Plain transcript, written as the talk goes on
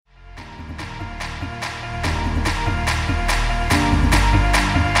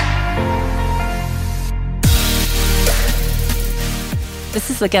This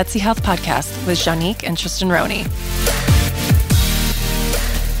is the Gutsy Health Podcast with Janique and Tristan Roney.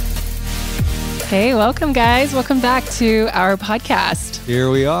 Hey, welcome guys. Welcome back to our podcast. Here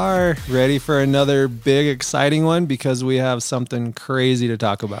we are, ready for another big, exciting one because we have something crazy to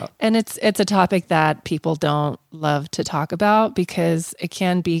talk about. And it's a topic that people don't love to talk about because it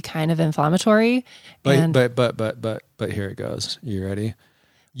can be kind of inflammatory. But here it goes. You ready?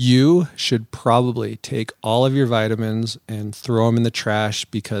 You should probably take all of your vitamins and throw them in the trash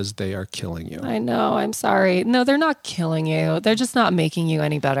because they are killing you. I know. I'm sorry. No, they're not killing you. They're just not making you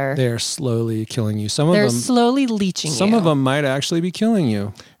any better. They're slowly killing you. They're slowly leaching you. Some of them might actually be killing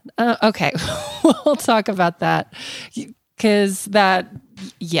you. Okay. We'll talk about that because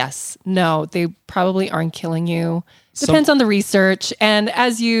yes, no, they probably aren't killing you. Depends on the research. And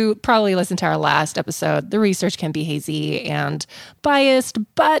as you probably listened to our last episode, the research can be hazy and biased,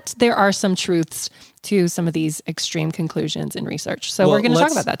 but there are some truths to some of these extreme conclusions in research. So we're going to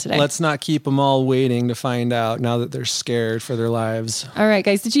talk about that today. Let's not keep them all waiting to find out now that they're scared for their lives. All right,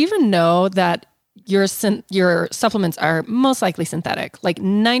 guys. Did you even know that your supplements are most likely synthetic? Like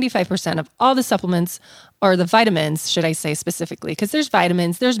 95% of all the supplements, or the vitamins, should I say specifically, because there's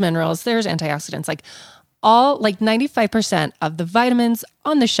vitamins, there's minerals, there's antioxidants, like 95% of the vitamins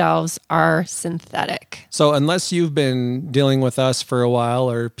on the shelves are synthetic. So unless you've been dealing with us for a while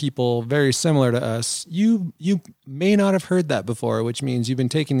or people very similar to us, you may not have heard that before, which means you've been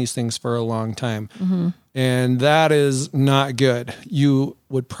taking these things for a long time. Mm-hmm. And that is not good. You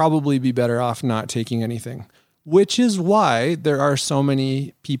would probably be better off not taking anything, which is why there are so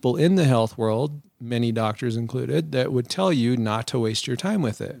many people in the health world, many doctors included, that would tell you not to waste your time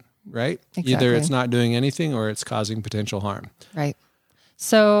with it. Right? Exactly. Either it's not doing anything or it's causing potential harm. Right.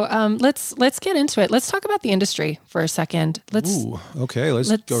 So let's get into it. Let's talk about the industry for a second. Let's go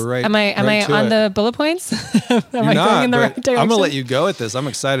right. Am I on the bullet points? Am I going in the right direction? I'm gonna let you go at this. I'm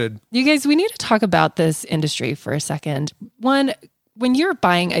excited. You guys, we need to talk about this industry for a second. One, when you're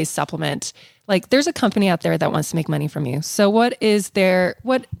buying a supplement, like there's a company out there that wants to make money from you. So what is their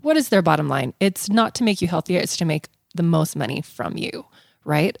bottom line? It's not to make you healthier, it's to make the most money from you.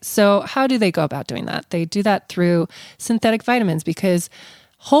 Right? So how do they go about doing that? They do that through synthetic vitamins because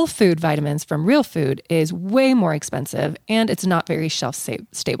whole food vitamins from real food is way more expensive and it's not very shelf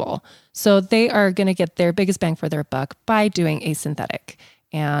stable. So they are going to get their biggest bang for their buck by doing a synthetic.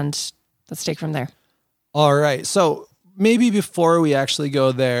 And let's take from there. All right. So maybe before we actually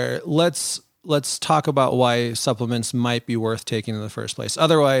go there, let's talk about why supplements might be worth taking in the first place.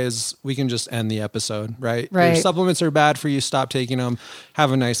 Otherwise, we can just end the episode, right? Right. If supplements are bad for you, stop taking them.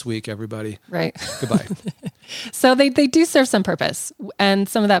 Have a nice week, everybody. Right. Goodbye. So they do serve some purpose. And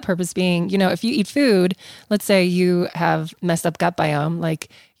some of that purpose being, if you eat food, let's say you have messed up gut biome, like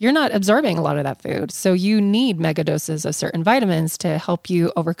you're not absorbing a lot of that food. So you need mega doses of certain vitamins to help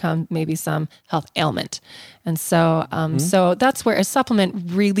you overcome maybe some health ailment. And so, so that's where a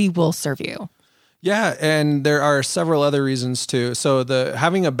supplement really will serve you. Yeah, and there are several other reasons too. So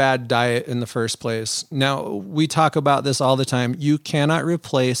having a bad diet in the first place. Now, we talk about this all the time. You cannot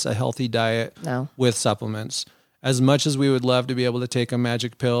replace a healthy diet with supplements. As much as we would love to be able to take a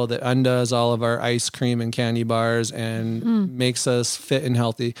magic pill that undoes all of our ice cream and candy bars and makes us fit and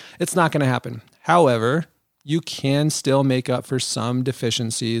healthy, it's not going to happen. However, you can still make up for some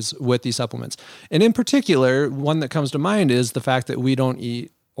deficiencies with these supplements. And in particular, one that comes to mind is the fact that we don't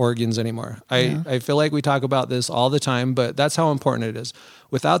eat organs anymore. I feel like we talk about this all the time, but that's how important it is.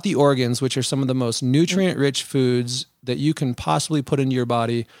 Without the organs, which are some of the most nutrient-rich foods that you can possibly put into your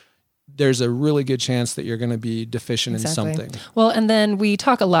body, there's a really good chance that you're going to be deficient in something. Well, and then we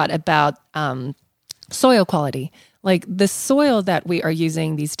talk a lot about soil quality. Like the soil that we are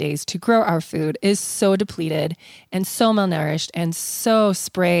using these days to grow our food is so depleted and so malnourished and so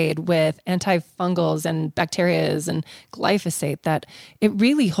sprayed with antifungals and bacterias and glyphosate that it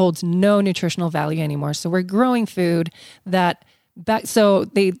really holds no nutritional value anymore. So we're growing food that there's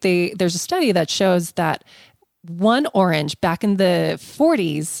a study that shows that one orange back in the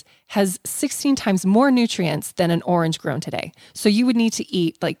 40s has 16 times more nutrients than an orange grown today. So you would need to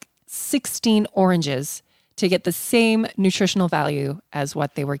eat like 16 oranges to get the same nutritional value as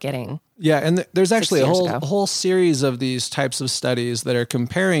what they were getting. Yeah, and there's actually a whole series of these types of studies that are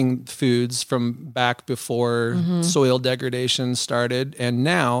comparing foods from back before soil degradation started and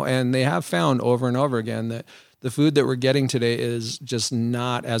now, and they have found over and over again that the food that we're getting today is just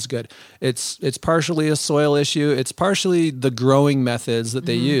not as good. It's partially a soil issue. It's partially the growing methods that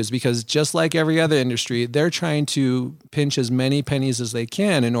they use, because just like every other industry, they're trying to pinch as many pennies as they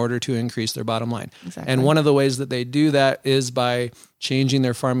can in order to increase their bottom line. Exactly. And one of the ways that they do that is by changing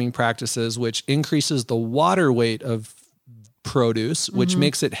their farming practices, which increases the water weight of produce, which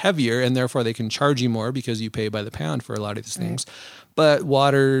makes it heavier, and therefore they can charge you more because you pay by the pound for a lot of these things. But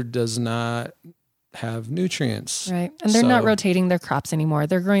water does not have nutrients. Right. And they're not rotating their crops anymore.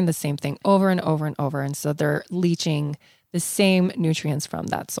 They're growing the same thing over and over and over. And so they're leaching the same nutrients from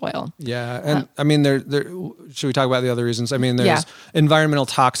that soil. Yeah. And I mean, should we talk about the other reasons? I mean, there's environmental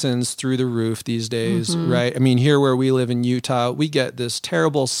toxins through the roof these days, right? I mean, here where we live in Utah, we get this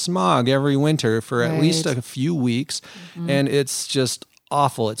terrible smog every winter for at least a few weeks. And it's just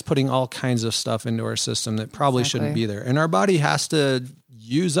awful. It's putting all kinds of stuff into our system that probably shouldn't be there. And our body has to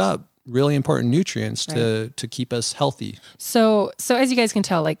use up really important nutrients to keep us healthy. So as you guys can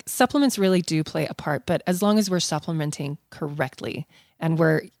tell, like supplements really do play a part, but as long as we're supplementing correctly and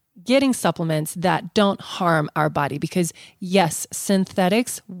we're getting supplements that don't harm our body, because yes,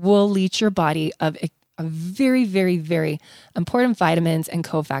 synthetics will leach your body of a very, very, very important vitamins and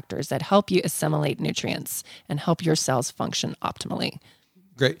cofactors that help you assimilate nutrients and help your cells function optimally.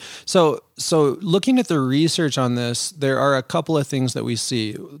 Great. So looking at the research on this, there are a couple of things that we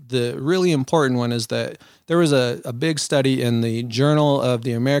see. The really important one is that there was a big study in the Journal of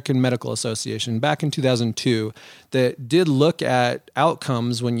the American Medical Association back in 2002 that did look at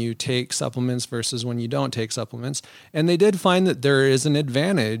outcomes when you take supplements versus when you don't take supplements. And they did find that there is an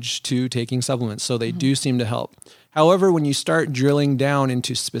advantage to taking supplements. So they do seem to help. However, when you start drilling down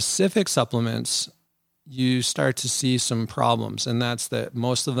into specific supplements, you start to see some problems, and that's that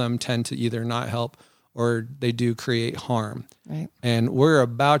most of them tend to either not help or they do create harm. Right. And we're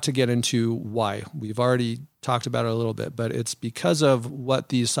about to get into why. We've already talked about it a little bit, but it's because of what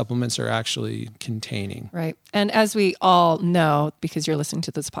these supplements are actually containing. Right. And as we all know, because you're listening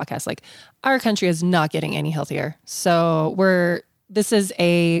to this podcast, like our country is not getting any healthier. So this is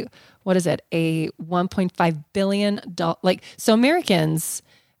a $1.5 billion, so Americans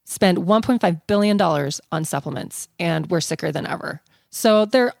spend $1.5 billion on supplements, and we're sicker than ever. So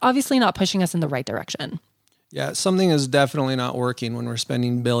they're obviously not pushing us in the right direction. Yeah, something is definitely not working when we're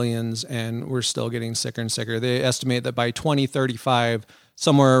spending billions and we're still getting sicker and sicker. They estimate that by 2035,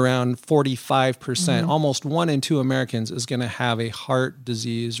 somewhere around 45%, almost 1 in 2 Americans is going to have a heart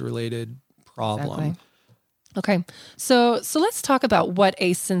disease related problem. Exactly. Okay. So let's talk about what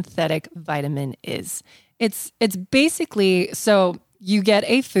a synthetic vitamin is. It's basically, so you get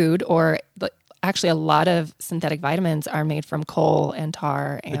a food, or actually a lot of synthetic vitamins are made from coal and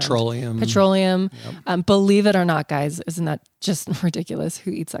tar and petroleum. Yep. Believe it or not, guys, isn't that just ridiculous? Who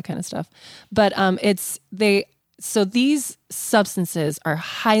eats that kind of stuff? But so these substances are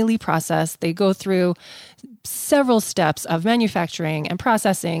highly processed. They go through several steps of manufacturing and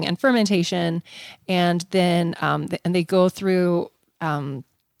processing and fermentation, and then and they go through.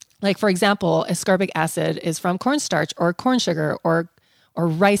 Like, for example, ascorbic acid is from cornstarch or corn sugar or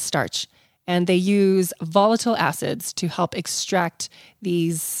rice starch. And they use volatile acids to help extract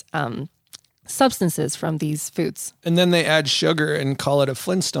these substances from these foods. And then they add sugar and call it a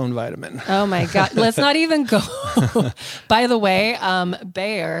Flintstone vitamin. Oh my God. Let's not even go. By the way,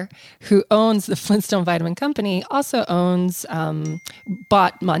 Bayer, who owns the Flintstone Vitamin Company, also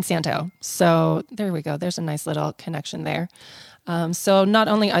bought Monsanto. So there we go. There's a nice little connection there. So not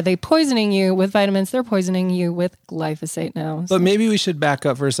only are they poisoning you with vitamins, they're poisoning you with glyphosate now. But maybe we should back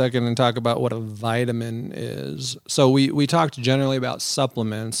up for a second and talk about what a vitamin is. So we talked generally about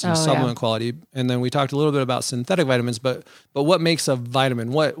supplements and supplement quality, and then we talked a little bit about synthetic vitamins, but what makes a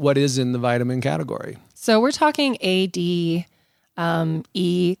vitamin? What is in the vitamin category? So we're talking A, D,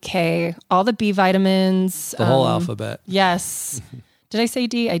 E, K, all the B vitamins. The whole alphabet. Yes. Did I say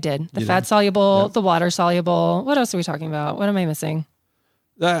D? I did. The fat soluble, the water soluble. What else are we talking about? What am I missing?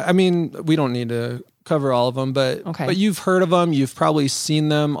 I mean, we don't need to cover all of them, but you've heard of them. You've probably seen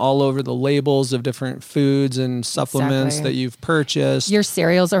them all over the labels of different foods and supplements that you've purchased. Your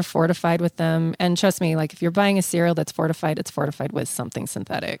cereals are fortified with them. And trust me, like if you're buying a cereal that's fortified, it's fortified with something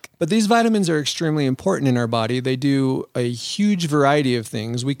synthetic. But these vitamins are extremely important in our body. They do a huge variety of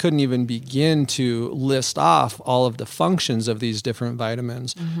things. We couldn't even begin to list off all of the functions of these different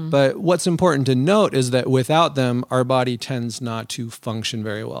vitamins. But what's important to note is that without them, our body tends not to function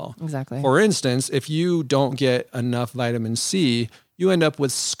very well. Exactly. For instance, if you don't get enough vitamin C, you end up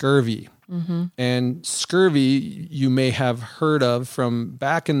with scurvy. And scurvy, you may have heard of from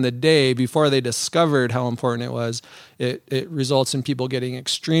back in the day before they discovered how important it was. It results in people getting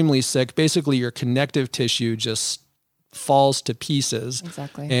extremely sick. Basically, your connective tissue just falls to pieces.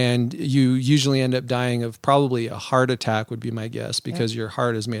 Exactly. And you usually end up dying of probably a heart attack would be my guess, because your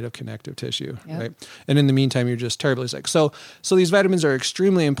heart is made of connective tissue, right? And in the meantime, you're just terribly sick. So these vitamins are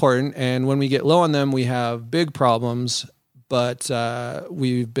extremely important. And when we get low on them, we have big problems. But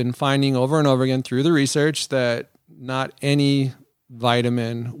we've been finding over and over again through the research that not any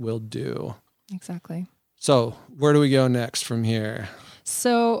vitamin will do. Exactly. So where do we go next from here?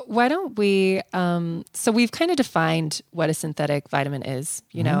 So why don't we, so we've kind of defined what a synthetic vitamin is.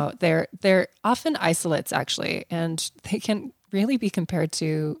 You know, they're often isolates actually, and they can really be compared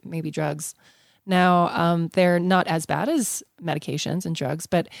to maybe drugs. Now, they're not as bad as medications and drugs,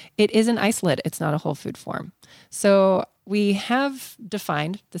 but it is an isolate. It's not a whole food form. So we have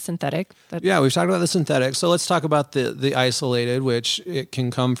defined the synthetic. Yeah, we've talked about the synthetic. So let's talk about the isolated, which it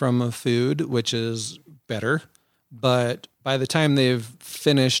can come from a food, which is better. But by the time they've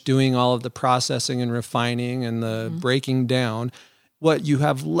finished doing all of the processing and refining and the breaking down, what you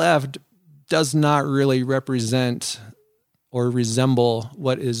have left does not really represent or resemble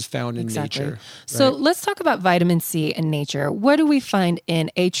what is found in nature. Right? So let's talk about vitamin C in nature. What do we find in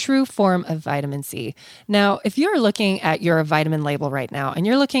a true form of vitamin C? Now, if you're looking at your vitamin label right now and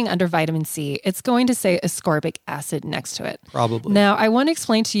you're looking under vitamin C, it's going to say ascorbic acid next to it. Probably. Now, I want to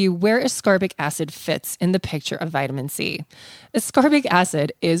explain to you where ascorbic acid fits in the picture of vitamin C. Ascorbic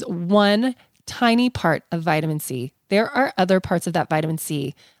acid is one tiny part of vitamin C. There are other parts of that vitamin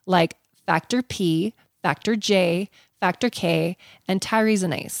C like factor P, factor J, factor K, and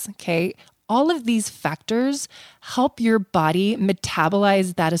tyrosinase, okay? All of these factors help your body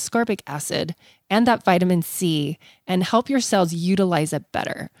metabolize that ascorbic acid and that vitamin C and help your cells utilize it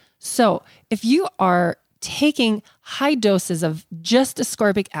better. So if you are taking high doses of just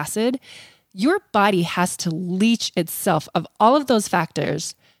ascorbic acid, your body has to leach itself of all of those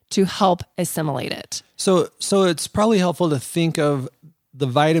factors to help assimilate it. So it's probably helpful to think of the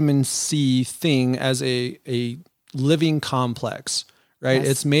vitamin C thing as a living complex, right?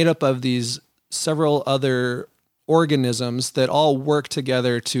 Yes. It's made up of these several other organisms that all work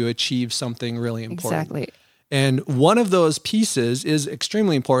together to achieve something really important. Exactly. And one of those pieces is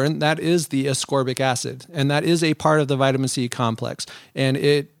extremely important. That is the ascorbic acid. And that is a part of the vitamin C complex. And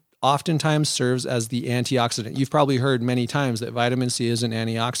it oftentimes serves as the antioxidant. You've probably heard many times that vitamin C is an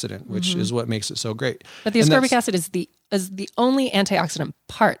antioxidant, which is what makes it so great. But the ascorbic acid is the only antioxidant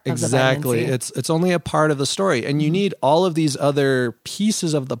part of the vitamin C. Exactly. It's only a part of the story. And you need all of these other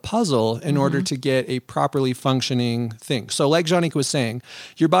pieces of the puzzle in order to get a properly functioning thing. So like Jeannick was saying,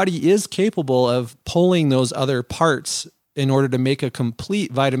 your body is capable of pulling those other parts in order to make a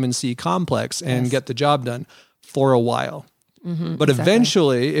complete vitamin C complex and get the job done for a while. But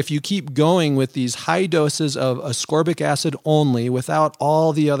eventually, if you keep going with these high doses of ascorbic acid only without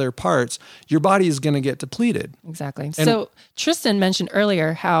all the other parts, your body is going to get depleted. Exactly. And so Tristan mentioned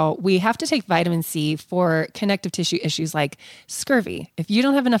earlier how we have to take vitamin C for connective tissue issues like scurvy. If you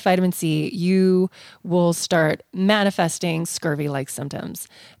don't have enough vitamin C, you will start manifesting scurvy-like symptoms.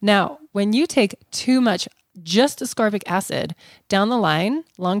 Now, when you take too much just ascorbic acid, down the line,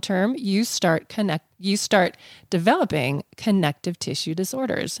 long term, you start developing connective tissue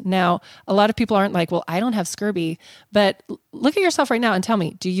disorders. Now, a lot of people aren't like, well, I don't have scurvy, but look at yourself right now and tell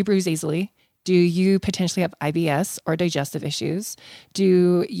me, do you bruise easily? Do you potentially have IBS or digestive issues?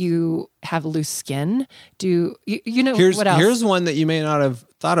 Do you have loose skin? Do you know what else? Here's one that you may not have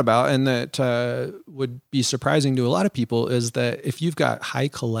thought about and that would be surprising to a lot of people is that if you've got high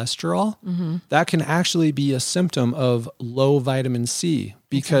cholesterol, that can actually be a symptom of low vitamin C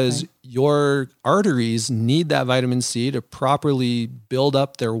because your arteries need that vitamin C to properly build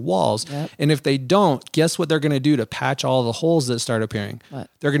up their walls. Yep. And if they don't, guess what they're going to do to patch all the holes that start appearing? What?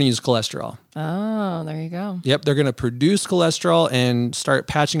 They're going to use cholesterol. Oh, there you go. Yep, they're going to produce cholesterol and start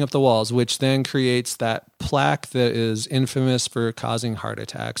patching up the walls, which then creates that plaque that is infamous for causing heart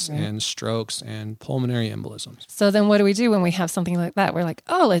attacks and strokes and pulmonary embolisms. So then what do we do when we have something like that? We're like,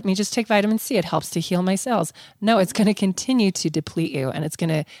 oh, let me just take vitamin C. It helps to heal my cells. No, it's going to continue to deplete you and it's going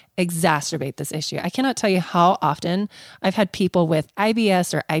to exacerbate this issue. I cannot tell you how often I've had people with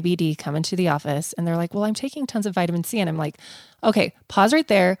IBS or IBD come into the office and they're like, well, I'm taking tons of vitamin C. And I'm like, okay, pause right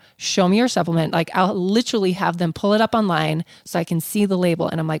there. Show me your supplement. Like I'll literally have them pull it up online so I can see the label.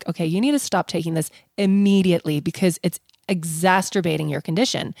 And I'm like, okay, you need to stop taking this immediately because it's exacerbating your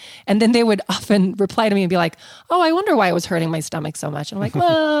condition. And then they would often reply to me and be like, oh, I wonder why it was hurting my stomach so much. And I'm like,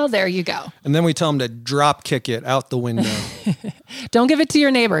 well, there you go. And then we tell them to drop kick it out the window. Don't give it to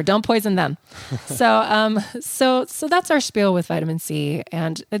your neighbor. Don't poison them. So that's our spiel with vitamin C.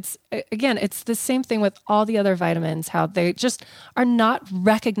 And it's the same thing with all the other vitamins, how they just are not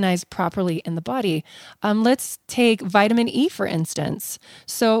recognized properly in the body. Let's take vitamin E, for instance.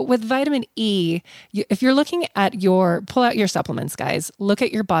 So with vitamin E, if you're looking at pull out your supplements, guys, look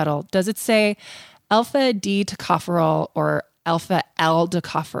at your bottle. Does it say alpha D tocopherol or alpha L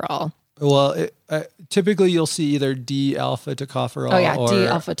tocopherol? Well, typically you'll see either D alpha tocopherol. Oh yeah, D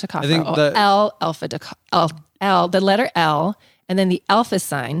alpha tocopherol or L alpha L, the letter L, and then the alpha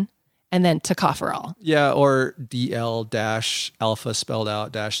sign, and then tocopherol. Yeah, or DL dash alpha spelled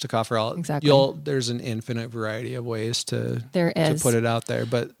out dash tocopherol. Exactly. There's an infinite variety of ways to put it out there,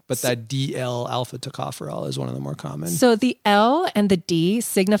 but that DL alpha tocopherol is one of the more common. So the L and the D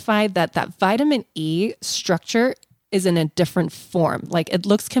signify that vitamin E structure is in a different form. Like it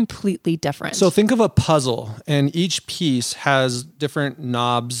looks completely different. So think of a puzzle, and each piece has different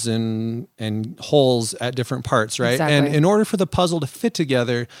knobs and holes at different parts, right? Exactly. And in order for the puzzle to fit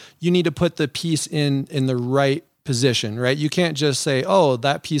together, you need to put the piece in the right position, right? You can't just say, oh,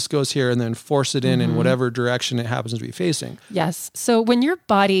 that piece goes here and then force it in whatever direction it happens to be facing. Yes. So when your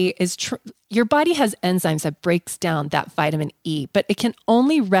body your body has enzymes that breaks down that vitamin E, but it can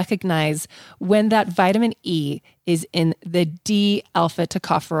only recognize when that vitamin E is in the D alpha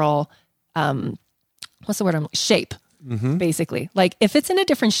tocopherol, what's the word? Shape, basically. Like if it's in a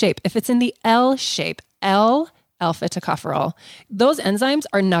different shape, if it's in the L shape, L alpha tocopherol, those enzymes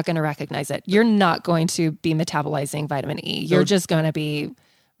are not going to recognize it. You're not going to be metabolizing vitamin E. You're just going to be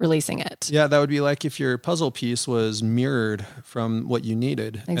releasing it. Yeah, that would be like if your puzzle piece was mirrored from what you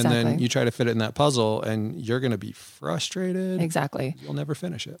needed. Exactly. And then you try to fit it in that puzzle and you're going to be frustrated. Exactly. You'll never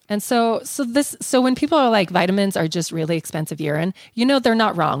finish it. And so when people are like vitamins are just really expensive urine, they're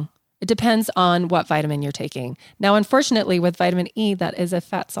not wrong. It depends on what vitamin you're taking. Now, unfortunately, with vitamin E, that is a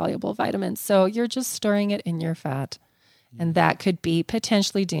fat-soluble vitamin. So you're just storing it in your fat. And that could be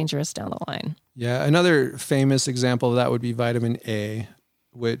potentially dangerous down the line. Yeah. Another famous example of that would be vitamin A,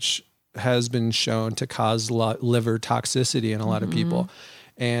 which has been shown to cause liver toxicity in a lot of people.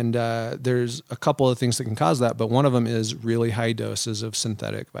 And there's a couple of things that can cause that, but one of them is really high doses of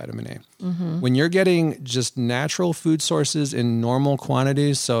synthetic vitamin A. When you're getting just natural food sources in normal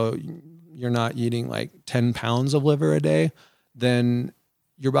quantities, so you're not eating like 10 pounds of liver a day, then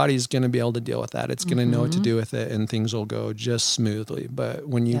your body's going to be able to deal with that. It's going to know what to do with it and things will go just smoothly. But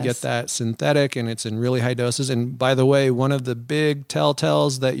when you get that synthetic and it's in really high doses, and by the way, one of the big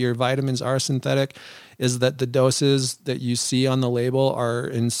telltales that your vitamins are synthetic is that the doses that you see on the label are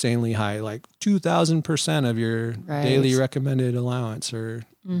insanely high, like 2,000% of your daily recommended allowance or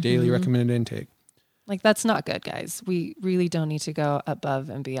daily recommended intake. Like that's not good, guys. We really don't need to go above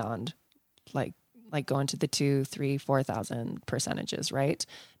and beyond like go into the 2, 3, 4,000 percentages, right?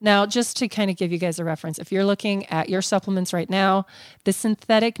 Now, just to kind of give you guys a reference, if you're looking at your supplements right now, the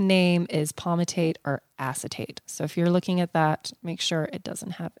synthetic name is palmitate or acetate. So if you're looking at that, make sure it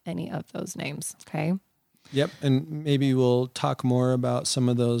doesn't have any of those names, okay? Yep, and maybe we'll talk more about some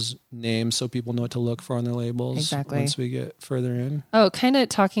of those names so people know what to look for on their labels once we get further in. Oh, kind of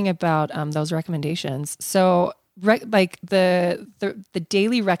talking about those recommendations. So like the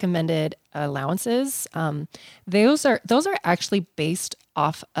daily recommended allowances, those are actually based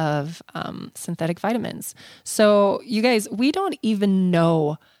off of synthetic vitamins. So you guys, we don't even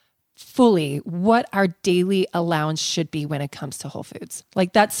know fully what our daily allowance should be when it comes to whole foods.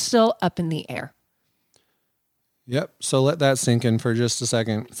 Like that's still up in the air. Yep. So let that sink in for just a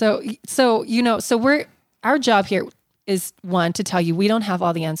second. So our job here is one, to tell you we don't have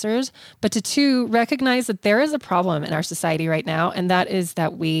all the answers, but to two, recognize that there is a problem in our society right now. And that is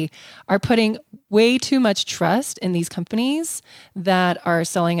that we are putting way too much trust in these companies that are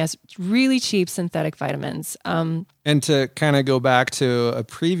selling us really cheap synthetic vitamins. And to kind of go back to a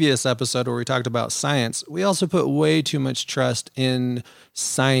previous episode where we talked about science, we also put way too much trust in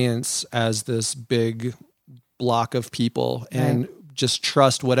science as this big block of people and just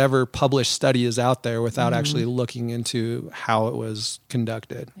trust whatever published study is out there without actually looking into how it was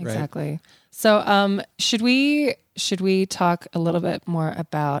conducted. Exactly. Right? So should we talk a little bit more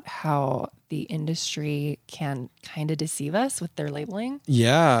about how the industry can kind of deceive us with their labeling?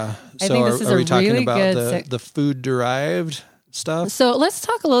 Yeah. I think this is are we talking really about the food derived stuff? So let's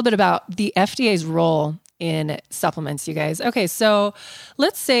talk a little bit about the FDA's role in supplements, you guys. Okay, so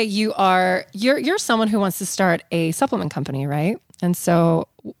let's say you're someone who wants to start a supplement company, right? And so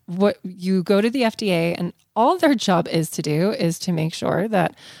what you go to the FDA, and all their job is to make sure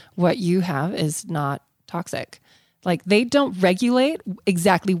that what you have is not toxic. Like they don't regulate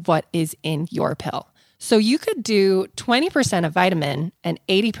exactly what is in your pill. So you could do 20% of vitamin and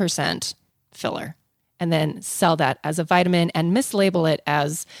 80% filler, and then sell that as a vitamin and mislabel it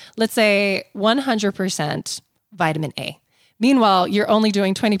as, let's say, 100% vitamin A. Meanwhile, you're only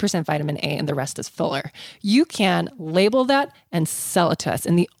doing 20% vitamin A and the rest is filler. You can label that and sell it to us.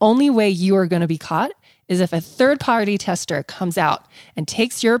 And the only way you are going to be caught is if a third-party tester comes out and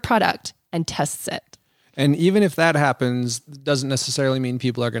takes your product and tests it. And even if that happens, it doesn't necessarily mean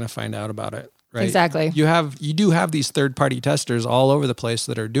people are going to find out about it. right? Exactly. You do have these third-party testers all over the place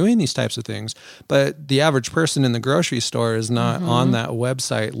that are doing these types of things, but the average person in the grocery store is not on that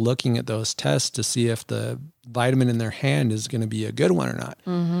website looking at those tests to see if the vitamin in their hand is going to be a good one or not.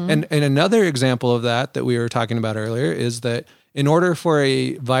 And another example of that we were talking about earlier is that in order for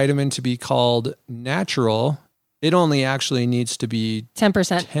a vitamin to be called natural, it only actually needs to be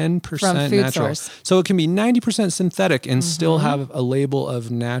 10% from food natural. source. So it can be 90% synthetic and still have a label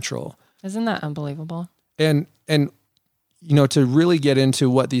of natural. Isn't that unbelievable? And to really get into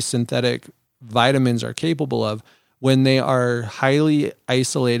what these synthetic vitamins are capable of, when they are highly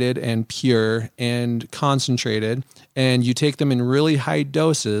isolated and pure and concentrated, and you take them in really high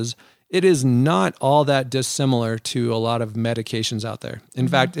doses, it is not all that dissimilar to a lot of medications out there. In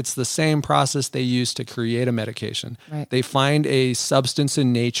fact, it's the same process they use to create a medication. Right. They find a substance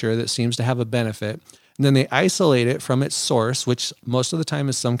in nature that seems to have a benefit, and then they isolate it from its source, which most of the time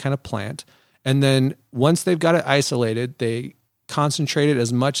is some kind of plant. And then once they've got it isolated, they concentrate it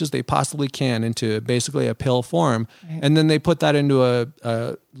as much as they possibly can into basically a pill form. Right. And then they put that into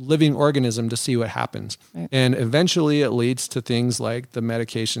a living organism to see what happens. Right. And eventually it leads to things like the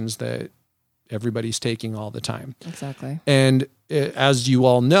medications that everybody's taking all the time. Exactly. And as you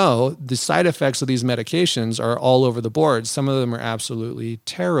all know, the side effects of these medications are all over the board. Some of them are absolutely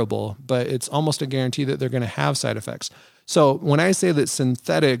terrible, but it's almost a guarantee that they're going to have side effects. So when I say that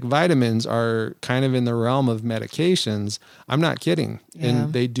synthetic vitamins are kind of in the realm of medications, I'm not kidding. Yeah.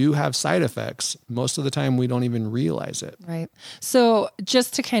 And they do have side effects. Most of the time, we don't even realize it. Right. So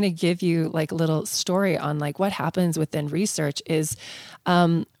just to kind of give you like a little story on like what happens within research is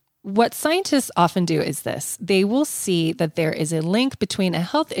what scientists often do is this. They will see that there is a link between a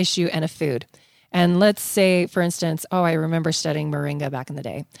health issue and a food. And let's say, for instance, I remember studying moringa back in the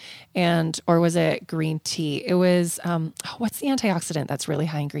day, or was it green tea? It was, what's the antioxidant that's really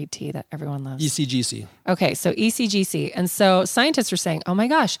high in green tea that everyone loves? ECGC. Okay, so ECGC. And so scientists are saying, oh my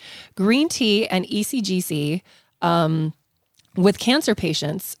gosh, green tea and ECGC with cancer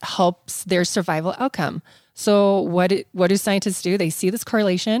patients helps their survival outcome. So what do scientists do? They see this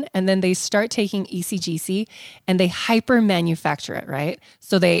correlation and then they start taking ECGC and they hyper manufacture it, right?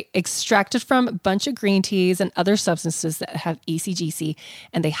 So they extract it from a bunch of green teas and other substances that have ECGC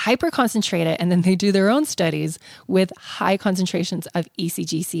and they hyper concentrate it. And then they do their own studies with high concentrations of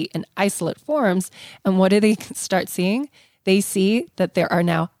ECGC in isolate forms. And what do they start seeing? They see that there are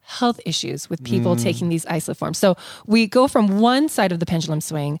now health issues with people taking these isolate forms. So we go from one side of the pendulum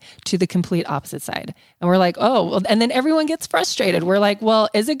swing to the complete opposite side. And we're like, and then everyone gets frustrated. We're like, well,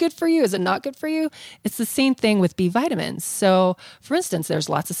 is it good for you? Is it not good for you? It's the same thing with B vitamins. So for instance, there's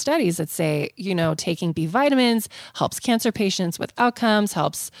lots of studies that say, taking B vitamins helps cancer patients with outcomes,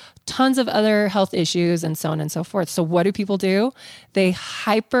 helps tons of other health issues and so on and so forth. So what do people do? They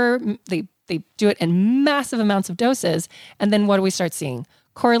do it in massive amounts of doses. And then what do we start seeing?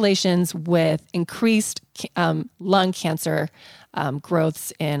 Correlations with increased lung cancer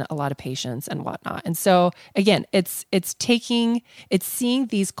growths in a lot of patients and whatnot. And so again, it's seeing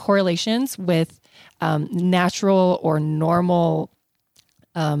these correlations with natural or normal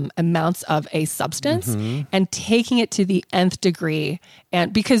amounts of a substance and taking it to the nth degree.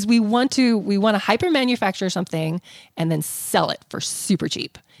 And because we want to hyper manufacture something and then sell it for super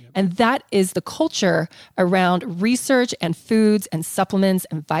cheap. And that is the culture around research and foods and supplements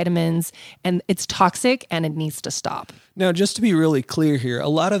and vitamins. And it's toxic and it needs to stop. Now, just to be really clear here, a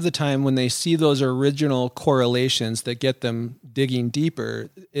lot of the time when they see those original correlations that get them digging deeper,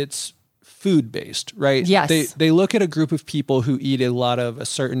 it's food-based, right? Yes. They look at a group of people who eat a lot of a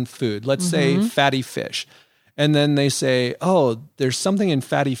certain food, let's say fatty fish. And then they say, there's something in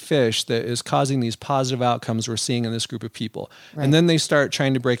fatty fish that is causing these positive outcomes we're seeing in this group of people. Right. And then they start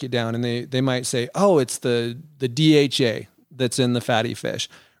trying to break it down and they might say, it's the DHA that's in the fatty fish,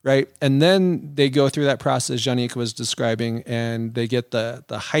 right? And then they go through that process Janika was describing and they get the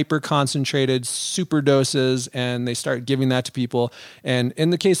hyper concentrated super doses and they start giving that to people. And in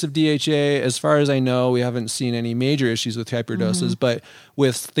the case of DHA, as far as I know, we haven't seen any major issues with hyperdoses, but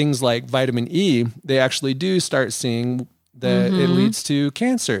with things like vitamin E, they actually do start seeing that it leads to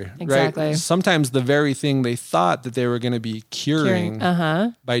cancer, exactly. Right? Sometimes the very thing they thought that they were going to be curing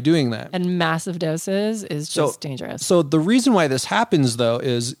by doing that. And massive doses is just dangerous. So the reason why this happens, though,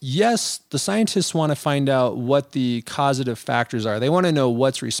 is yes, the scientists want to find out what the causative factors are. They want to know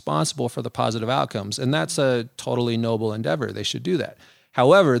what's responsible for the positive outcomes. And that's a totally noble endeavor. They should do that.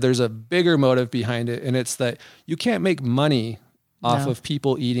 However, there's a bigger motive behind it, and it's that you can't make money off of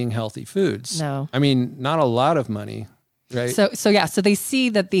people eating healthy foods. No. I mean, not a lot of money. Right. So they see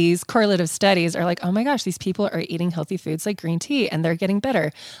that these correlative studies are like, oh my gosh, these people are eating healthy foods like green tea and they're getting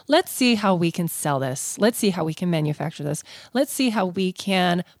better. Let's see how we can sell this. Let's see how we can manufacture this. Let's see how we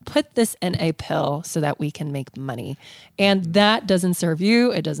can put this in a pill so that we can make money. And that doesn't serve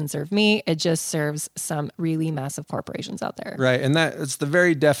you. It doesn't serve me. It just serves some really massive corporations out there. Right. And it's the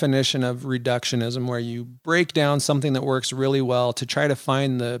very definition of reductionism, where you break down something that works really well to try to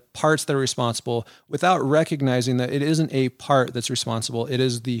find the parts that are responsible without recognizing that it isn't a part that's responsible. It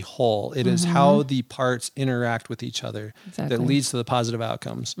is the whole. It is how the parts interact with each other that leads to the positive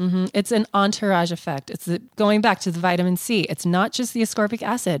outcomes. It's an entourage effect. It's going back to the vitamin C. It's not just the ascorbic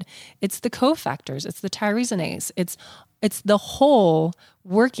acid. It's the cofactors. It's the tyrosinase. It's the whole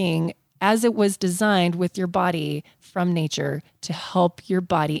working as it was designed with your body from nature to help your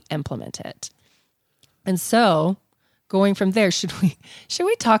body implement it. And so going from there, should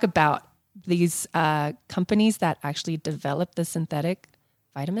we talk about these companies that actually develop the synthetic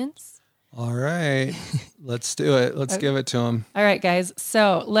vitamins? All right, let's do it. Let's give it to them. All right, guys.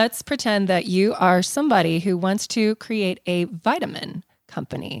 So let's pretend that you are somebody who wants to create a vitamin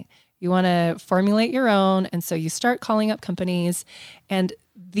company. You want to formulate your own. And so you start calling up companies, and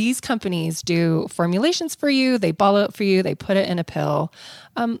these companies do formulations for you. They bottle it for you. They put it in a pill.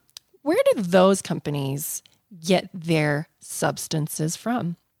 Where do those companies get their substances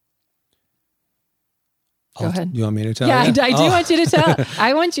from? Go ahead. You want me to tell you? Yeah, you? I do want you to tell.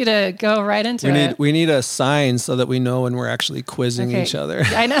 I want you to go right into it. We need a sign so that we know when we're actually quizzing each other.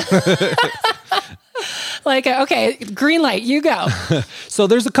 I know. Like, okay, green light, you go. So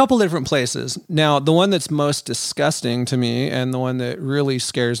there's a couple different places. Now, the one that's most disgusting to me and the one that really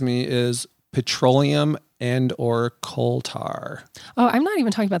scares me is petroleum and or coal tar. Oh, I'm not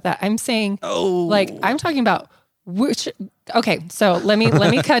even talking about that. I'm saying, I'm talking about okay, so let me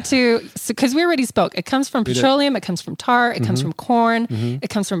cut to, because we already spoke. It comes from petroleum, it comes from tar, it comes from corn,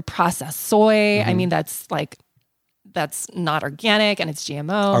 it comes from processed soy. I mean, that's not organic and it's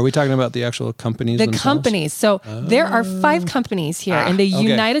GMO. Are we talking about the actual companies themselves? Companies. So there are 5 companies here in the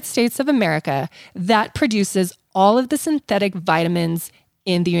United States of America that produces all of the synthetic vitamins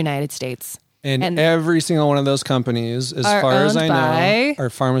in the United States. And every single one of those companies, as far as I know, are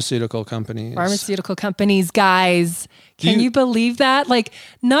pharmaceutical companies. Pharmaceutical companies, guys. Can you believe that? Like,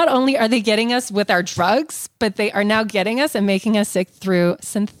 not only are they getting us with our drugs, but they are now getting us and making us sick through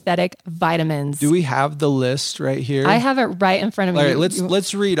synthetic vitamins. Do we have the list right here? I have it right in front of me. All right,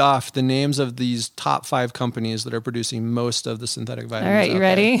 let's read off the names of these top 5 companies that are producing most of the synthetic vitamins. All right, you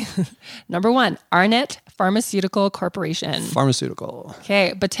ready? Number 1, Arnett Pharmaceutical Corporation. Pharmaceutical.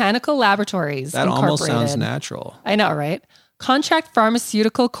 Okay, Botanical Laboratories. That almost sounds natural. I know, right? Contract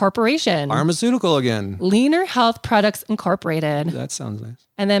Pharmaceutical Corporation. Pharmaceutical again. Leaner Health Products Incorporated. That sounds nice.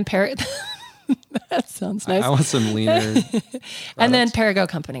 And then that sounds nice. I want some leaner. And then Perrigo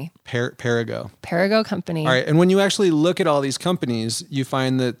Company. Perrigo Company. All right. And when you actually look at all these companies, you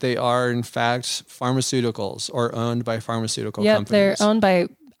find that they are, in fact, pharmaceuticals or owned by pharmaceutical companies. They're owned by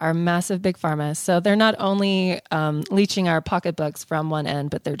our massive big pharma. So they're not only leeching our pocketbooks from one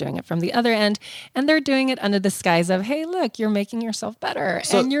end, but they're doing it from the other end. And they're doing it under the guise of, hey, look, you're making yourself better.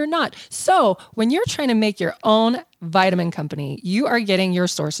 And you're not. So when you're trying to make your own vitamin company, you are getting your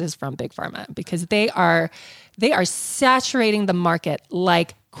sources from big pharma, because they are saturating the market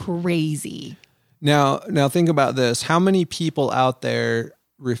like crazy. Now think about this. How many people out there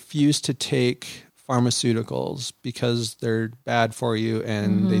refuse to take pharmaceuticals because they're bad for you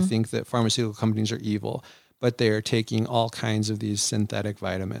and they think that pharmaceutical companies are evil, but they are taking all kinds of these synthetic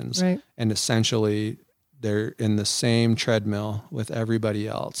vitamins, right? And essentially they're in the same treadmill with everybody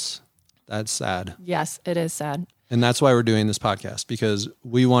else. That's sad. Yes, it is sad. And that's why we're doing this podcast, because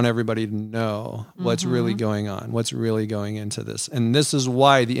we want everybody to know what's really going on, what's really going into this. And this is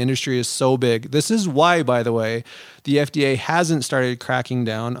why the industry is so big. This is why, by the way, the FDA hasn't started cracking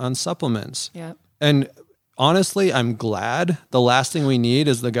down on supplements. Yeah. And honestly, I'm glad. The last thing we need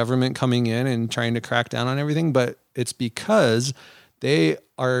is the government coming in and trying to crack down on everything, but it's because they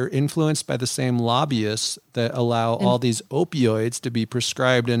are influenced by the same lobbyists that allow all these opioids to be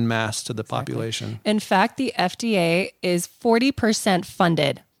prescribed en masse to the population. In fact, the FDA is 40%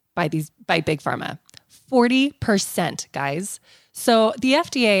 funded by Big Pharma. 40%, guys. So the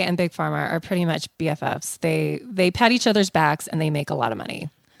FDA and Big Pharma are pretty much BFFs. They pat each other's backs and they make a lot of money.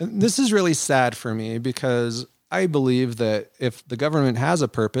 This is really sad for me, because I believe that if the government has a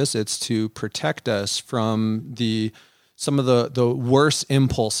purpose, it's to protect us from the some of the worst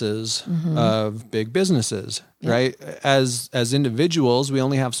impulses of big businesses, right? As individuals, we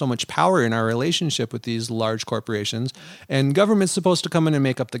only have so much power in our relationship with these large corporations, and government's supposed to come in and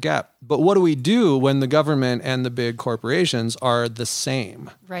make up the gap. But what do we do when the government and the big corporations are the same?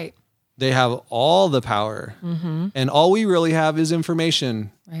 Right. They have all the power, and all we really have is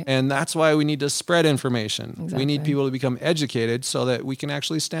information. Right. And that's why we need to spread information. Exactly. We need people to become educated so that we can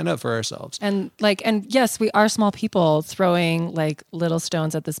actually stand up for ourselves. And yes, we are small people throwing like little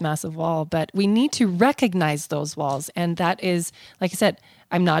stones at this massive wall, but we need to recognize those walls. And that is, like I said,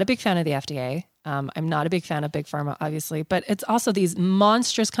 I'm not a big fan of the FDA. I'm not a big fan of Big Pharma, obviously, but it's also these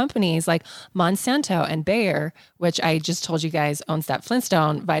monstrous companies like Monsanto and Bayer, which I just told you guys owns that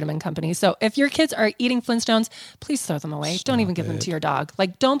Flintstone vitamin company. So if your kids are eating Flintstones, please throw them away. Don't even give them to your dog.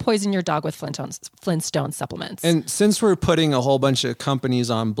 Like, don't poison your dog with Flintstone supplements. And since we're putting a whole bunch of companies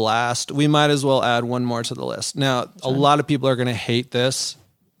on blast, we might as well add one more to the list. Now, a lot of people are going to hate this,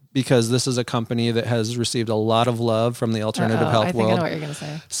 because this is a company that has received a lot of love from the alternative health world. I know what you're going to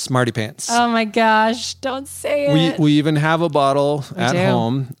say. Smarty Pants. Oh my gosh, don't say it. We even have a bottle at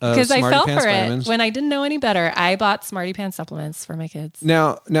home of because Smarty I fell Pants for vitamins. it when I didn't know any better. I bought Smarty Pants supplements for my kids.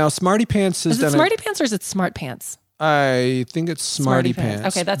 Now Smarty Pants has done it Smarty Pants or is it Smart Pants? I think it's Smarty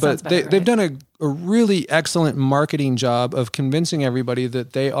Pants. Okay, that sounds better. They've done a really excellent marketing job of convincing everybody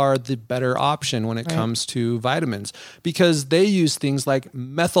that they are the better option when it comes to vitamins, because they use things like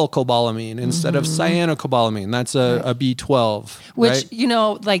methylcobalamin instead of cyanocobalamin. That's a B12.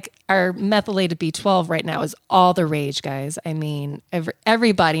 Which, like our methylated B12 right now is all the rage, guys. I mean,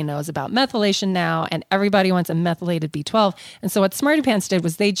 everybody knows about methylation now, and everybody wants a methylated B12. And so what Smarty Pants did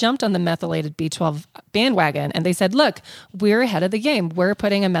was they jumped on the methylated B12 bandwagon, and they said, look, we're ahead of the game. We're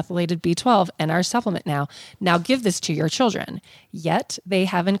putting a methylated B12 in our supplement now. Now give this to your children. Yet they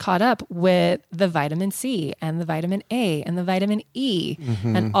haven't caught up with the vitamin C and the vitamin A and the vitamin E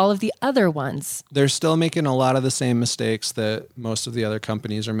and all of the other ones. They're still making a lot of the same mistakes that most of the other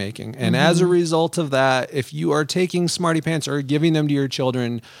companies are making. And as a result of that, if you are taking Smarty Pants or giving them to your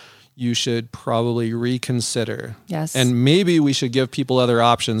children, you should probably reconsider. Yes. And maybe we should give people other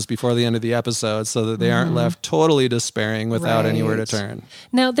options before the end of the episode so that they aren't left totally despairing without anywhere to turn.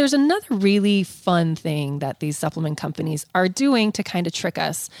 Now, there's another really fun thing that these supplement companies are doing to kind of trick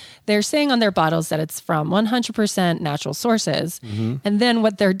us. They're saying on their bottles that it's from 100% natural sources. And then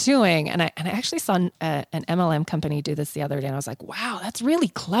what they're doing, and I actually saw an MLM company do this the other day, and I was like, wow, that's really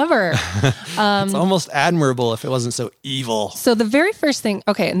clever. It's almost admirable if it wasn't so evil. So the very first thing,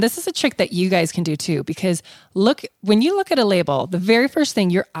 okay, and this is a trick that you guys can do too, because when you look at a label, the very first thing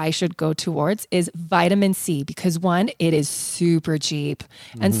your eye should go towards is vitamin C, because one, it is super cheap.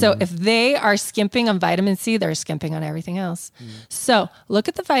 And so if they are skimping on vitamin C, they're skimping on everything else. So look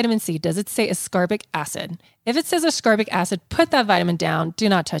at the vitamin C. Does it say ascorbic acid? If it says ascorbic acid, put that vitamin down. Do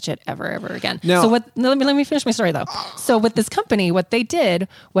not touch it ever again. Now, let me finish my story though. So with this company, what they did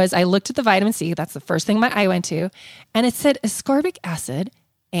was I looked at the vitamin C. That's the first thing my eye went to. And it said ascorbic acid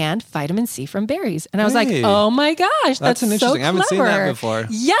and vitamin C from berries. And I was like, oh my gosh, that's an interesting. So clever. I haven't seen that before.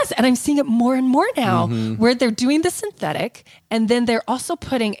 Yes. And I'm seeing it more and more now where they're doing the synthetic and then they're also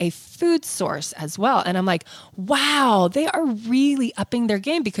putting a food source as well. And I'm like, wow, they are really upping their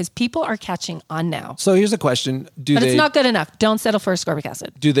game because people are catching on now. So here's a question. But it's not good enough. Don't settle for ascorbic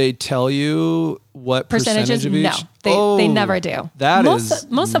acid. Do they tell you what percentage of each? No, they never do. Most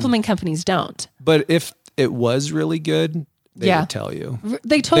supplement companies don't. But if it was really good, they would tell you.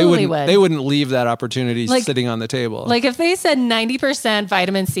 They totally would. They wouldn't leave that opportunity sitting on the table. Like if they said 90%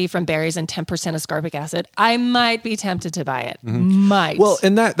 vitamin C from berries and 10% ascorbic acid, I might be tempted to buy it. Might. Well,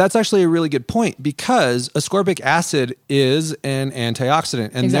 and that's actually a really good point, because ascorbic acid is an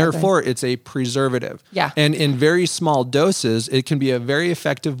antioxidant and therefore it's a preservative. Yeah. And in very small doses, it can be a very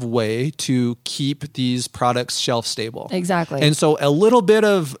effective way to keep these products shelf stable. Exactly. And so a little bit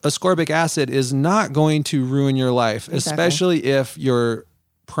of ascorbic acid is not going to ruin your life, especially if your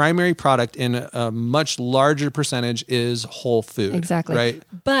primary product in a much larger percentage is whole food. Exactly. Right.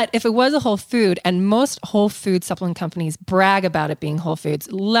 But if it was a whole food, and most whole food supplement companies brag about it being whole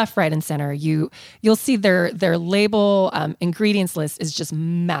foods, left, right, and center, you'll see their label ingredients list is just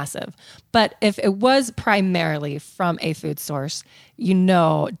massive. But if it was primarily from a food source,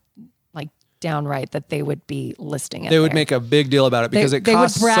 downright that they would be listing it. They would make a big deal about it because it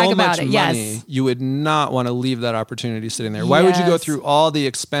costs so much money. Yes. You would not want to leave that opportunity sitting there. Why would you go through all the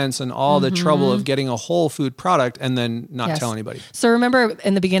expense and all the trouble of getting a whole food product and then not tell anybody? So remember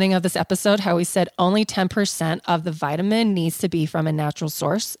in the beginning of this episode how we said only 10% of the vitamin needs to be from a natural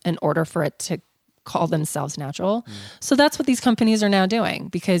source in order for it to call themselves natural. So that's what these companies are now doing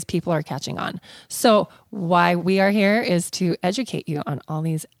because people are catching on. So why we are here is to educate you on all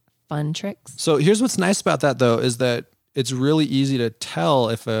these fun tricks. So here's what's nice about that though, is that it's really easy to tell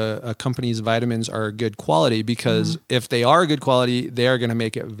if a company's vitamins are good quality because if they are good quality, they are going to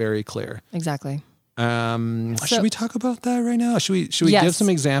make it very clear. Exactly. Should we talk about that right now? Should we give some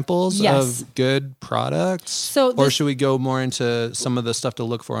examples of good products? Or should we go more into some of the stuff to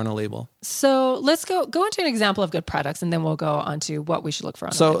look for on a label? So let's go into an example of good products, and then we'll go on to what we should look for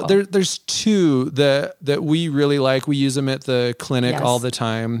on a label. So there's two that we really like. We use them at the clinic all the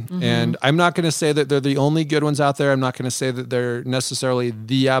time. And I'm not going to say that they're the only good ones out there. I'm not going to say that they're necessarily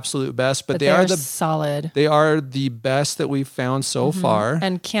the absolute best, but they are solid. They are the best that we've found so far.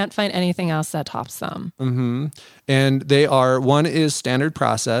 And can't find anything else that tops them. And they are, one is Standard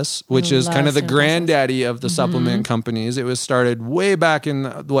Process, which is kind of the granddaddy of the supplement companies. It was started way back in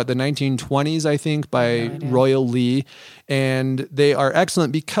the 1920s, I think, by Royal Lee. And they are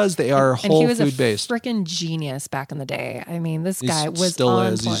excellent because they are whole food based. He was a freaking genius back in the day. I mean, this guy was still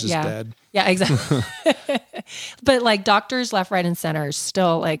on is. point. He's just dead. Yeah, exactly. But like doctors left, right, and center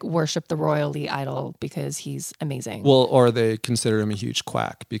still like worship the Royal Lee idol because he's amazing. Well, or they consider him a huge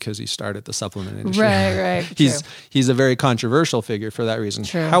quack because he started the supplement industry. Right. He's a very controversial figure for that reason.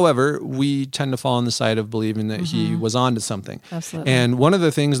 True. However, we tend to fall on the side of believing that he was onto something. Absolutely. And one of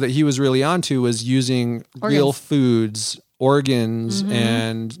the things that he was really onto was using real foods, organs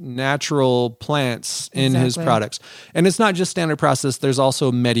and natural plants in his products. And it's not just Standard Process. There's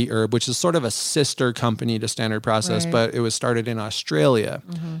also MediHerb, which is sort of a sister company to Standard Process, but it was started in Australia.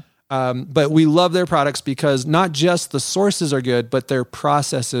 But we love their products because not just the sources are good, but their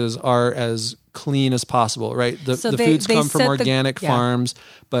processes are as clean as possible, right? The foods come from organic farms,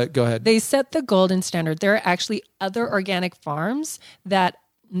 but go ahead. They set the golden standard. There are actually other organic farms that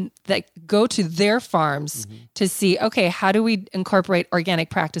go to their farms to see, okay, how do we incorporate organic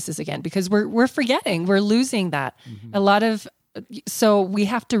practices again? Because we're forgetting, we're losing that. So we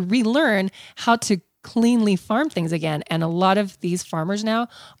have to relearn how to cleanly farm things again. And a lot of these farmers now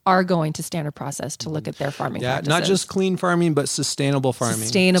are going to Standard Process to look at their farming practices. Not just clean farming, but sustainable farming.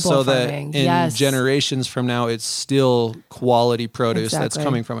 So that in generations from now, it's still quality produce that's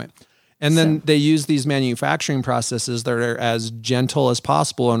coming from it. And then they use these manufacturing processes that are as gentle as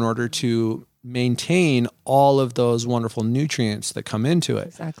possible in order to maintain all of those wonderful nutrients that come into it.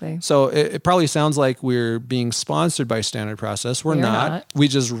 Exactly. So it probably sounds like we're being sponsored by Standard Process. We're not. We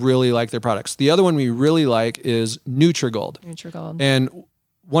just really like their products. The other one we really like is Nutrigold. And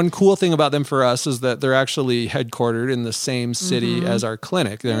one cool thing about them for us is that they're actually headquartered in the same city as our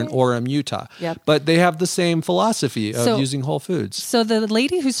clinic. They're in Orem, Utah. But they have the same philosophy of using whole foods. So the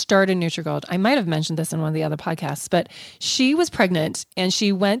lady who started Nutrigold, I might have mentioned this in one of the other podcasts, but she was pregnant and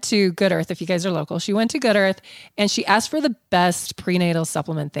she went to Good Earth. If you guys are local, she went to Good Earth and she asked for the best prenatal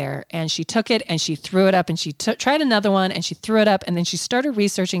supplement there. And she took it and she threw it up and she tried another one and she threw it up. And then she started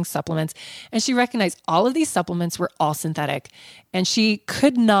researching supplements and she recognized all of these supplements were all synthetic. And she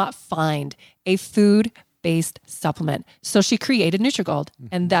could not find a food-based supplement. So she created Nutrigold.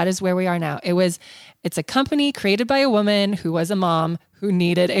 And that is where we are now. It's a company created by a woman who was a mom who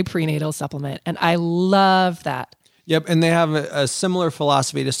needed a prenatal supplement. And I love that. Yep, and they have a similar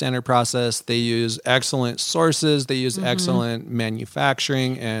philosophy to Standard Process. They use excellent sources. They use excellent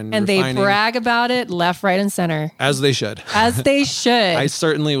manufacturing and refining. They brag about it left, right, and center. As they should. As they should. I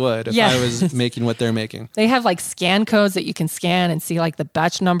certainly would if I was making what they're making. They have like scan codes that you can scan and see like the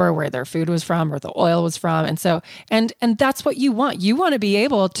batch number where their food was from or the oil was from. And so, and that's what you want. You want to be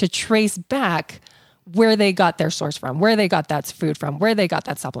able to trace back where they got their source from, where they got that food from, where they got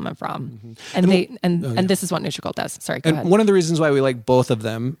that supplement from. And this is what Nutrigold does. Sorry, go ahead. One of the reasons why we like both of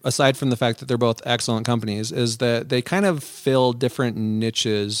them, aside from the fact that they're both excellent companies, is that they kind of fill different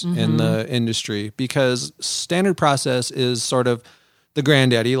niches in the industry, because Standard Process is sort of the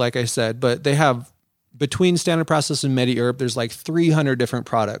granddaddy, like I said, but they have, between Standard Process and MediHerb, there's like 300 different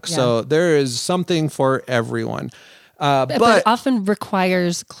products. So there is something for everyone. But it often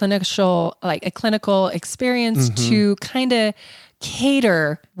requires clinical experience to kind of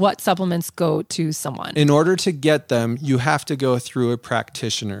cater what supplements go to someone. In order to get them, you have to go through a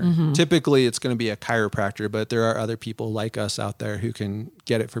practitioner. Typically, it's going to be a chiropractor, but there are other people like us out there who can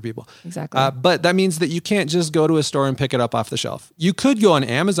get it for people. Exactly. But that means that you can't just go to a store and pick it up off the shelf. You could go on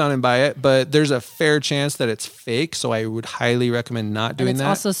Amazon and buy it, but there's a fair chance that it's fake, so I would highly recommend not doing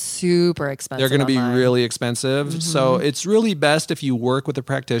that. It's also super expensive. They're going to be really expensive. So it's really best if you work with a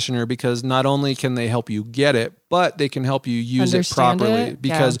practitioner, because not only can they help you get it, but they can help you use it properly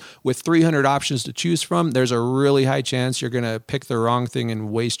because with 300 options to choose from, there's a really high chance you're going to pick the wrong thing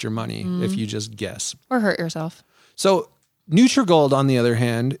and waste your money if you just guess. Or hurt yourself. So Nutrigold, on the other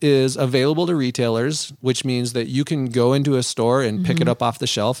hand, is available to retailers, which means that you can go into a store and pick it up off the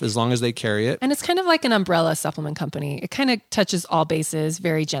shelf as long as they carry it. And it's kind of like an umbrella supplement company. It kind of touches all bases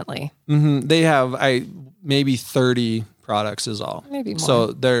very gently. They have maybe 30 products is all. Maybe more. So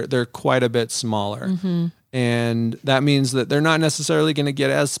they're quite a bit smaller. And that means that they're not necessarily going to get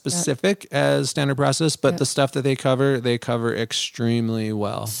as specific as Standard Process, but the stuff that they cover extremely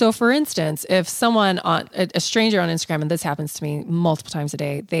well. So for instance, if someone a stranger on Instagram, and this happens to me multiple times a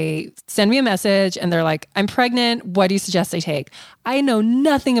day, they send me a message and they're like, I'm pregnant. What do you suggest I take? I know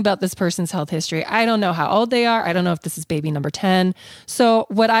nothing about this person's health history. I don't know how old they are. I don't know if this is baby number 10. So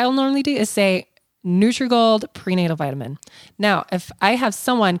what I'll normally do is say, Nutrigold prenatal vitamin. Now, if I have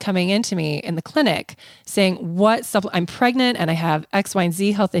someone coming into me in the clinic saying, I'm pregnant and I have X, Y, and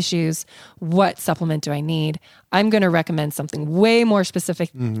Z health issues, what supplement do I need? I'm going to recommend something way more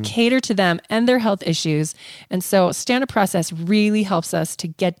specific, cater to them and their health issues. And so Standard Process really helps us to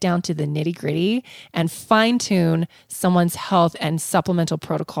get down to the nitty gritty and fine tune someone's health and supplemental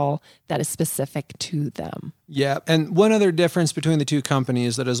protocol that is specific to them. Yeah. And one other difference between the two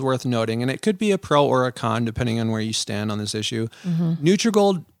companies that is worth noting, and it could be a pro or a con depending on where you stand on this issue.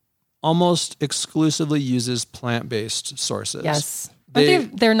 Nutrigold almost exclusively uses plant-based sources. Yes.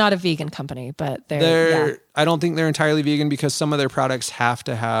 They're not a vegan company, but they're I don't think they're entirely vegan because some of their products have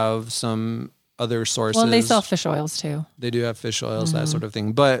to have some other sources. Well, and they sell fish oils too. They do have fish oils, that sort of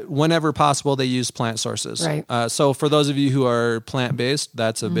thing. But whenever possible, they use plant sources. Right. So for those of you who are plant-based,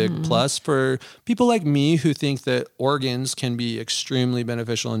 that's a big plus. For people like me who think that organs can be extremely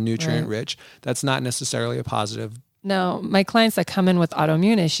beneficial and nutrient-rich, that's not necessarily a positive. No, my clients that come in with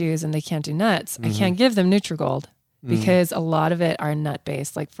autoimmune issues and they can't do nuts, I can't give them Nutrigold. Because a lot of it are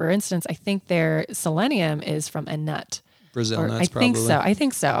nut-based. Like, for instance, I think their selenium is from a nut. Brazil nuts, probably. I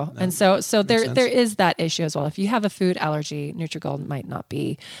think so. And so there is that issue as well. If you have a food allergy, Nutrigold might not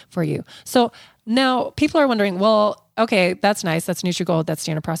be for you. So now people are wondering, well, okay, that's nice. That's Nutrigold. That's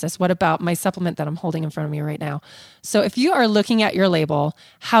Standard Process. What about my supplement that I'm holding in front of me right now? So if you are looking at your label,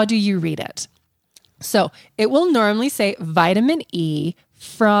 how do you read it? So it will normally say vitamin E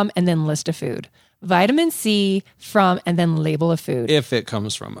from, and then list a food. Vitamin C from, and then label a food. If it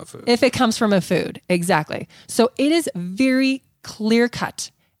comes from a food. If it comes from a food, exactly. So it is very clear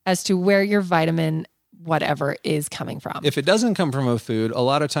cut as to where your vitamin whatever is coming from. If it doesn't come from a food, a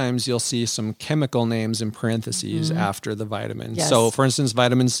lot of times you'll see some chemical names in parentheses after the vitamin. Yes. So for instance,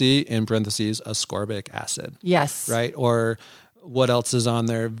 vitamin C, in parentheses, ascorbic acid. Yes. Right? Or what else is on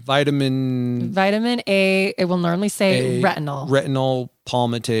there? Vitamin A, it will normally say retinol. Retinol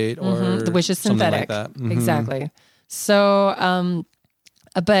palmitate or which is synthetic. Like that. Exactly. So,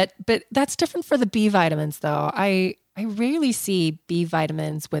 but that's different for the B vitamins though. I rarely see B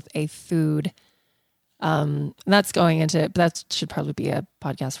vitamins with a food. That should probably be a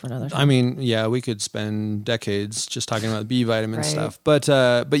podcast for another time. I mean, yeah, we could spend decades just talking about B vitamin stuff, but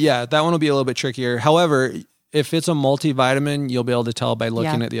yeah, that one will be a little bit trickier. However, if it's a multivitamin, you'll be able to tell by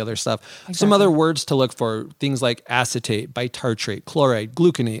looking at the other stuff. Exactly. Some other words to look for, things like acetate, bitartrate, chloride,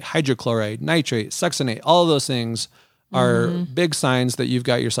 gluconate, hydrochloride, nitrate, succinate, all of those things are big signs that you've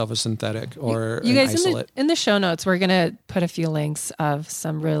got yourself a synthetic or an isolate. In the show notes, we're going to put a few links of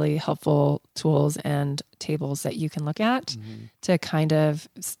some really helpful tools and tables that you can look at to kind of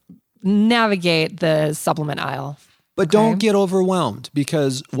navigate the supplement aisle. But don't get overwhelmed,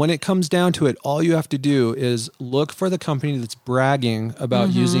 because when it comes down to it, all you have to do is look for the company that's bragging about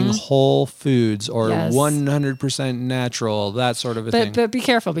using whole foods or 100% natural, that sort of a thing. But be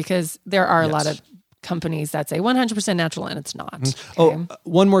careful, because there are a lot of companies that say 100% natural and it's not. Okay?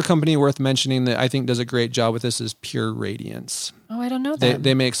 One more company worth mentioning that I think does a great job with this is Pure Radiance. Oh, I don't know that.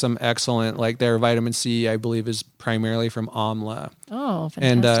 They make some excellent, like their vitamin C, I believe, is primarily from Amla. Oh,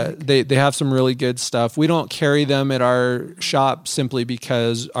 fantastic. And they have some really good stuff. We don't carry them at our shop simply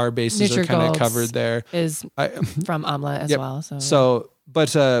because our bases are kind of covered there. Is from Amla as well.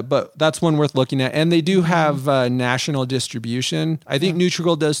 But that's one worth looking at. And they do have national distribution. I think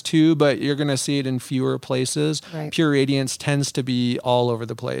Nutrigold does too, but you're going to see it in fewer places. Right. Pure Radiance tends to be all over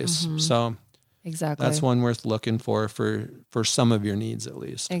the place. So exactly, that's one worth looking for some of your needs at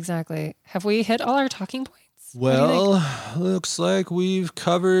least. Exactly. Have we hit all our talking points? Well, looks like we've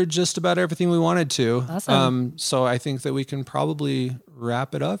covered just about everything we wanted to. Awesome. So I think that we can probably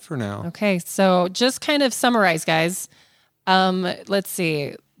wrap it up for now. Okay. So just kind of summarize, guys. Let's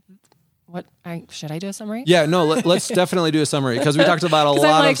see. Should I do a summary? Yeah, no, let's definitely do a summry because we talked about a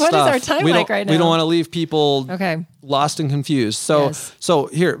lot of stuff. What is our time like right now? We don't want to leave people lost and confused. So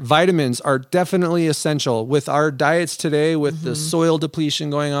here, vitamins are definitely essential with our diets today, with the soil depletion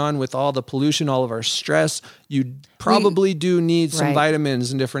going on, with all the pollution, all of our stress. You probably do need some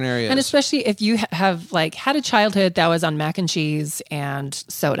vitamins in different areas. And especially if you have like had a childhood that was on mac and cheese and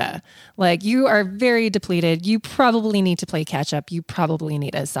soda, like you are very depleted. You probably need to play catch up. You probably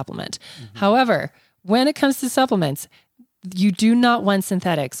need a supplement. However, when it comes to supplements, you do not want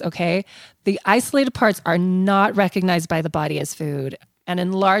synthetics, okay? The isolated parts are not recognized by the body as food. And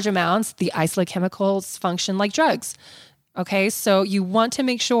in large amounts, the isolate chemicals function like drugs, okay? So you want to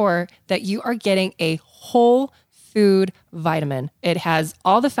make sure that you are getting a whole food vitamin. It has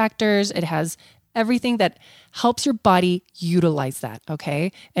all the factors. It has everything that helps your body utilize that,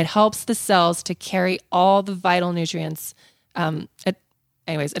 okay? It helps the cells to carry all the vital nutrients.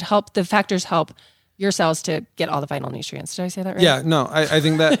 The factors help your cells to get all the vital nutrients. Did I say that right? Yeah, no, I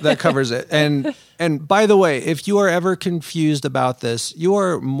think that covers it. And by the way, if you are ever confused about this, you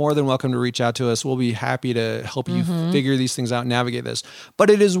are more than welcome to reach out to us. We'll be happy to help you figure these things out, navigate this.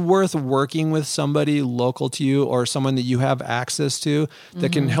 But it is worth working with somebody local to you or someone that you have access to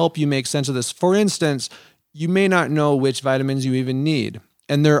that can help you make sense of this. For instance, you may not know which vitamins you even need.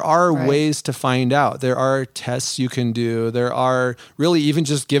 And there are ways to find out. There are tests you can do. There are really even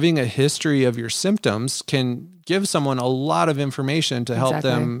just giving a history of your symptoms can give someone a lot of information to help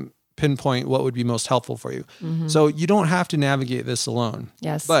them pinpoint what would be most helpful for you. So you don't have to navigate this alone.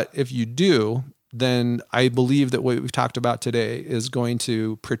 Yes. But if you do, then I believe that what we've talked about today is going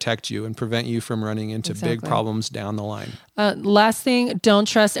to protect you and prevent you from running into big problems down the line. Last thing, don't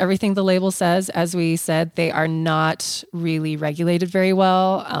trust everything the label says. As we said, they are not really regulated very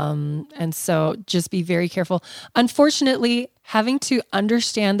well. And so just be very careful. Unfortunately, having to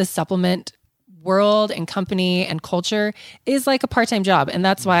understand the supplement world and company and culture is like a part-time job. And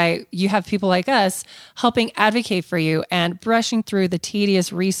that's why you have people like us helping advocate for you and brushing through the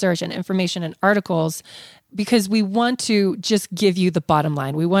tedious research and information and articles, because we want to just give you the bottom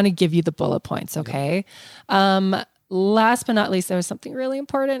line. We want to give you the bullet points. Okay. Last but not least, there was something really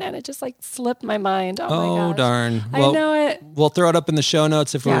important and it just like slipped my mind. Oh my gosh. Darn. Well, I know it. We'll throw it up in the show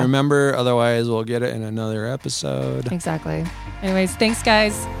notes if we remember. Otherwise, we'll get it in another episode. Exactly. Anyways, thanks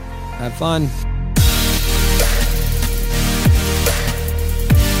guys. Have fun.